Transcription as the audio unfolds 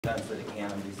defense that it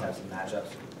can in these types of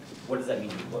matchups. What does that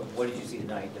mean? What did you see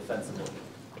tonight defensively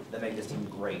that made this team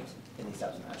great in these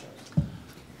types of matchups?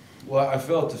 Well, I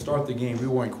felt to start the game we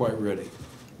weren't quite ready,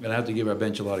 and I have to give our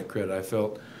bench a lot of credit. I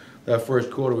felt that first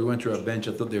quarter we went to our bench,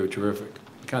 I thought they were terrific.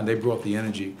 They brought the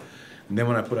energy, and then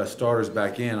when I put our starters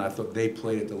back in, I thought they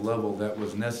played at the level that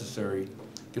was necessary,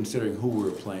 considering who we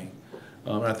were playing.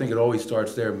 And I think it always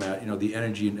starts there, Matt. You know, the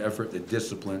energy and effort, the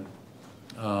discipline.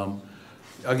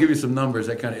 I'll give you some numbers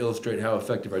that kind of illustrate how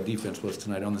effective our defense was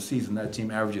tonight. On the season, that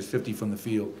team averages 50 from the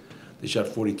field. They shot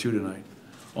 42 tonight.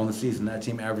 On the season, that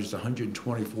team averages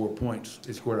 124 points.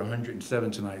 They scored 107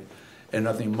 tonight. And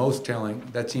I think most telling,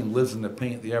 that team lives in the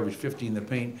paint. They averaged 50 in the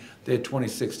paint. They had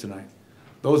 26 tonight.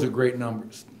 Those are great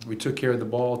numbers. We took care of the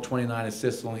ball, 29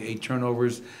 assists, only 8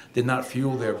 turnovers, did not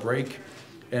fuel their break.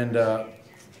 And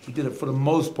we did it, for the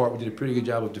most part, we did a pretty good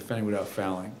job of defending without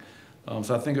fouling.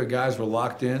 So I think our guys were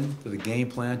locked in to the game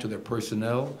plan, to their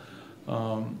personnel.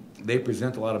 They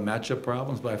present a lot of matchup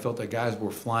problems, but I felt that guys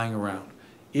were flying around.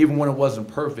 Even when it wasn't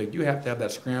perfect, you have to have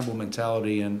that scramble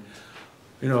mentality. And,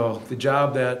 you know, the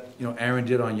job that, Aaron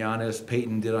did on Giannis,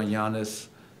 Peyton did on Giannis,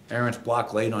 Aaron's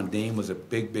block late on Dame was a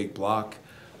big, big block.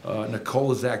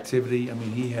 Nicola's activity, I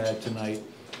mean, he had tonight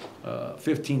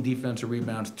 15 defensive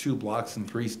rebounds, 2 blocks, and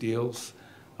 3 steals.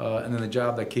 And then the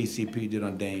job that KCP did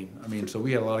on Dame. I mean, so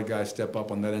we had a lot of guys step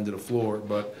up on that end of the floor,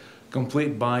 but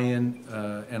complete buy-in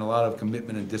and a lot of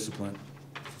commitment and discipline.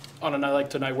 On a night like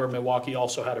tonight where Milwaukee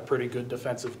also had a pretty good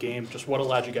defensive game, just what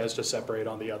allowed you guys to separate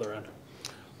on the other end?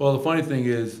 Well, the funny thing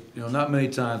is, not many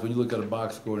times when you look at a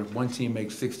box score, if one team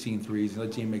makes 16 threes and the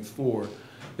other team makes 4,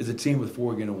 is a team with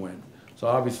 4 going to win? So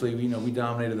obviously, we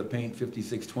dominated the paint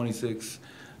 56-26.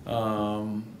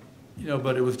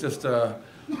 But it was just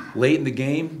late in the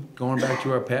game, going back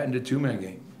to our patented 2-man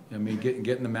game. I mean,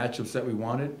 getting the matchups that we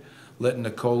wanted, letting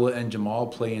Nicola and Jamal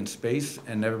play in space,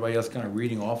 and everybody else kind of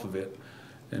reading off of it.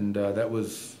 And that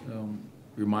was,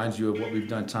 reminds you of what we've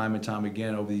done time and time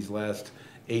again over these last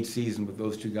 8 seasons with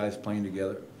those 2 guys playing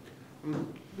together.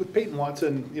 With Peyton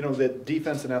Watson, the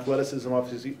defense and athleticism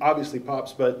obviously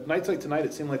pops, but nights like tonight,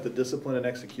 it seemed like the discipline and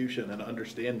execution and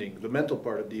understanding, the mental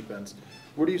part of defense.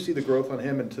 Where do you see the growth on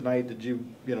him? And tonight,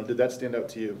 did that stand out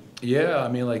to you? Yeah, I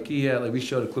mean, we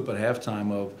showed a clip at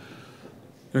halftime of,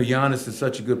 Giannis is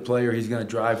such a good player. He's going to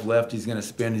drive left, he's going to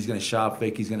spin, he's going to shot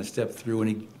fake, he's going to step through, and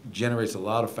he generates a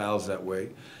lot of fouls that way.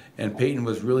 And Peyton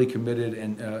was really committed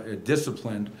and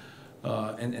disciplined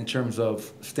in terms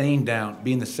of staying down,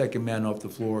 being the second man off the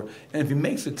floor. And if he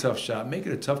makes a tough shot, make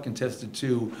it a tough contested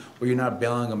 2 where you're not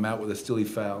bailing him out with a silly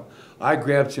foul. I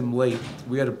grabbed him late.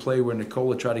 We had a play where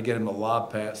Nicola tried to get him a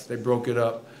lob pass. They broke it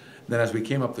up. Then as we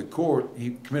came up the court,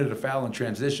 he committed a foul in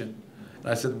transition. And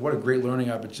I said, what a great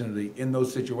learning opportunity. In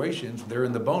those situations, they're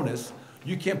in the bonus.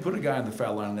 You can't put a guy on the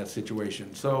foul line in that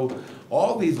situation. So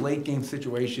all these late game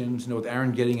situations, with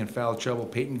Aaron getting in foul trouble,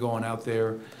 Peyton going out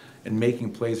there and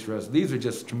making plays for us, these are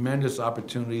just tremendous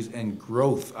opportunities and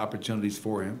growth opportunities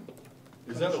for him.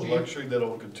 Is that a luxury that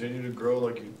will continue to grow,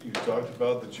 like you talked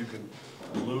about, that you can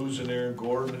lose in Aaron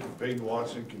Gordon and Peyton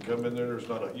Watson can come in there, there's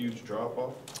not a huge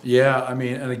drop-off? Yeah, I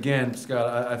mean, and again,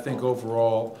 Scott, I think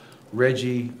overall,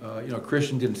 Reggie,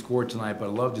 Christian didn't score tonight, but I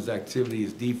loved his activity,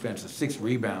 his defense, the 6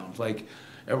 rebounds. Like,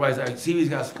 everybody's like, CB's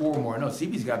got to score more. No,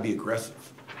 CB's got to be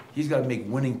aggressive. He's got to make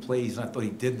winning plays, and I thought he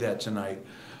did that tonight.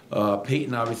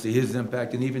 Peyton, obviously, his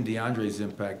impact, and even DeAndre's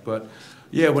impact. But,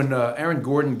 yeah, when Aaron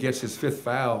Gordon gets his 5th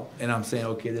foul, and I'm saying,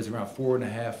 okay, there's around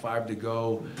 4.5, 5 to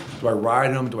go. Do I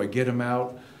ride him? Do I get him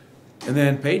out? And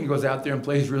then Peyton goes out there and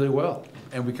plays really well,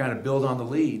 and we kind of build on the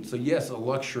lead. So, yes, a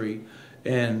luxury.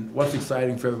 And what's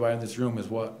exciting for everybody in this room is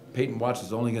what Peyton Watson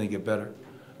is only going to get better.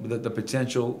 The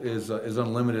potential is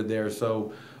unlimited there.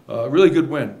 So really good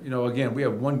win. Again, we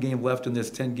have 1 game left in this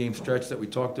 10-game stretch that we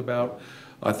talked about.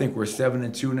 I think we're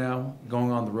 7-2 now,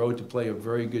 going on the road to play a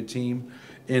very good team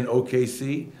in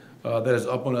OKC that is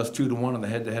up on us 2-1 on the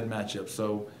head-to-head matchup.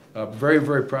 So very,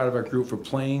 very proud of our group for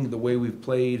playing the way we've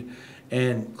played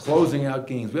and closing out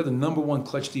games. We have the #1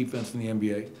 clutch defense in the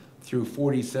NBA. Through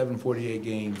 47, 48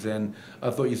 games, and I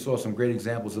thought you saw some great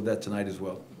examples of that tonight as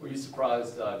well. Were you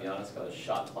surprised Giannis got a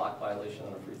shot clock violation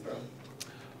on a free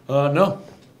throw?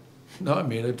 No, I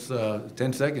mean, it's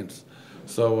 10 seconds.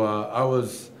 So I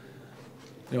was,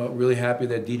 really happy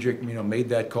that Diedrich, made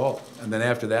that call. And then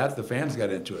after that, the fans got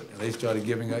into it. And they started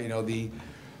giving, the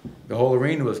whole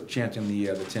arena was chanting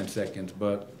the 10 seconds.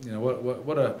 But,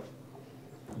 what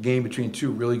game between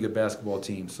two really good basketball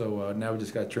teams. So now we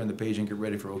just got to turn the page and get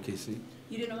ready for OKC.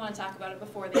 You didn't want to talk about it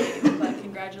before the game, but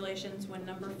congratulations, win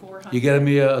number 400. You getting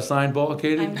me a signed ball,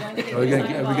 Katie? I'm going to get Are we you a gonna,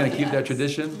 signed are we ball, gonna keep that yes.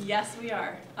 tradition? Yes, we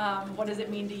are. What does it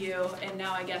mean to you? And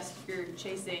now I guess you're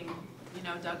chasing,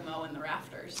 Doug Moe in the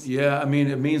rafters. Yeah, I mean,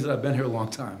 it means that I've been here a long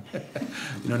time.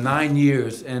 9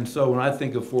 years. And so when I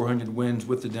think of 400 wins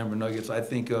with the Denver Nuggets, I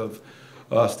think of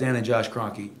Stan and Josh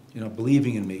Kroenke,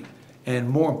 believing in me. And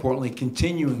more importantly,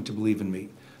 continuing to believe in me,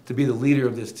 to be the leader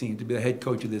of this team, to be the head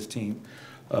coach of this team.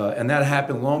 And that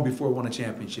happened long before I won a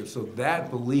championship. So that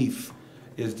belief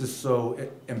is just so,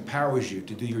 it empowers you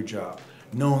to do your job,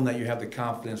 knowing that you have the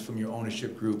confidence from your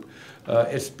ownership group.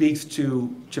 It speaks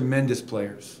to tremendous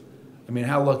players. I mean,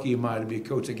 how lucky am I to be a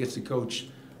coach that gets to coach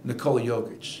Nikola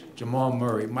Jokic, Jamal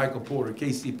Murray, Michael Porter,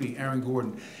 KCP, Aaron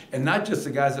Gordon, and not just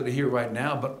the guys that are here right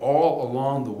now, but all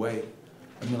along the way.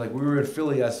 I mean, like we were at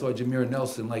Philly, I saw Jameer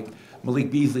Nelson, like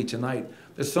Malik Beasley tonight.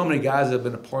 There's so many guys that have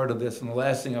been a part of this, and the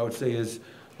last thing I would say is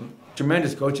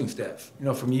tremendous coaching staff.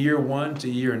 From year 1 to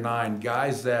year 9,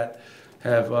 guys that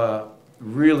have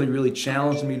really, really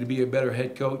challenged me to be a better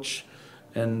head coach.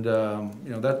 And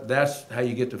that's how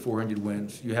you get to 400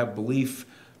 wins. You have belief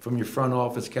from your front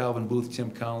office, Calvin Booth,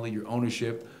 Tim Connolly, your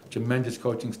ownership, tremendous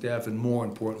coaching staff, and more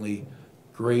importantly,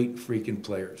 great freaking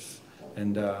players.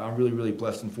 And I'm really, really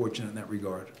blessed and fortunate in that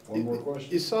regard. One more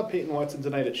question. You saw Peyton Watson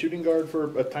tonight at shooting guard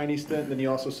for a tiny stint, and then you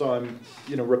also saw him,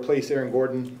 replace Aaron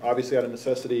Gordon, obviously out of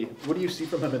necessity. What do you see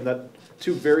from him in that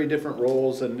two very different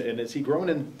roles, and is he growing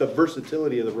in the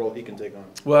versatility of the role he can take on?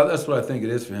 Well, that's what I think it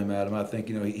is for him, Adam. I think,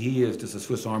 he is just a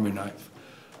Swiss Army knife.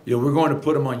 We're going to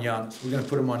put him on Giannis. We're going to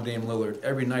put him on Dame Lillard.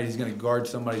 Every night he's going to guard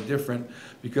somebody different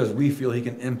because we feel he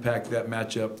can impact that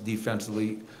matchup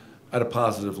defensively at a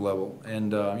positive level.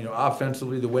 And,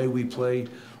 offensively, the way we play,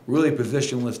 really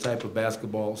positionless type of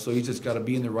basketball. So he's just got to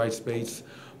be in the right space,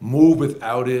 move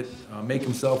without it, make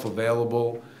himself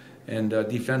available, and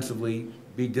defensively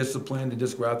be disciplined and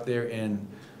just go out there and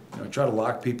try to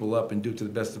lock people up and do it to the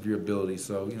best of your ability.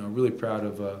 So, really proud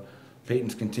of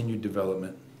Peyton's continued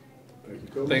development. Thank you,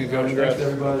 Coach. Thank you, Coach. Thanks,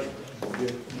 everybody.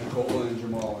 Nicole and